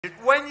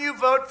When you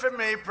vote for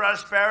me,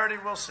 prosperity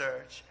will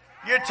surge.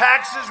 Your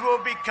taxes will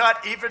be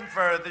cut even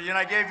further.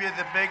 I gave you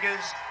the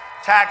biggest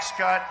tax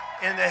cut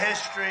in the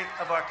history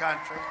of our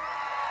country.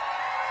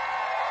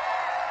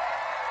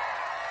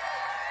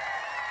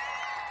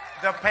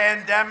 The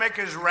pandemic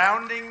is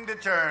rounding the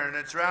turn.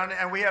 It's rounding,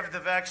 and we have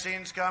the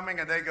vaccines coming,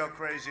 and they go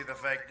crazy, the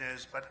fake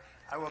news. But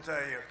I will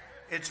tell you,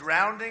 it's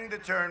rounding the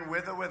turn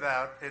with or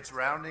without. It's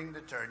rounding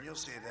the turn. You'll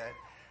see that.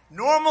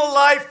 Normal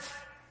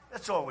life.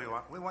 That's all we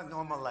want. We want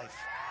normal life.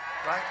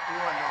 Right? We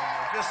want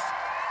normal.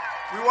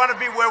 We want to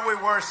be where we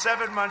were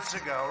 7 months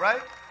ago,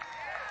 right?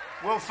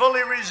 We'll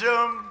fully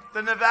resume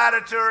the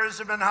Nevada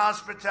tourism and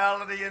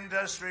hospitality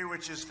industry,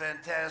 which is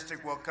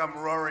fantastic. Will come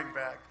roaring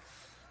back.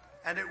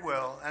 And it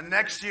will. And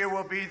next year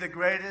will be the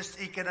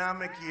greatest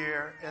economic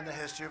year in the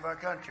history of our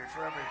country for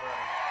everybody.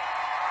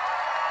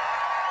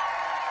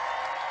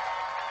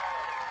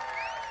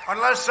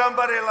 Unless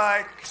somebody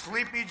like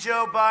Sleepy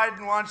Joe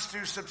Biden wants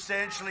to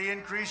substantially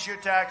increase your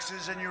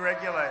taxes and your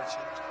regulations.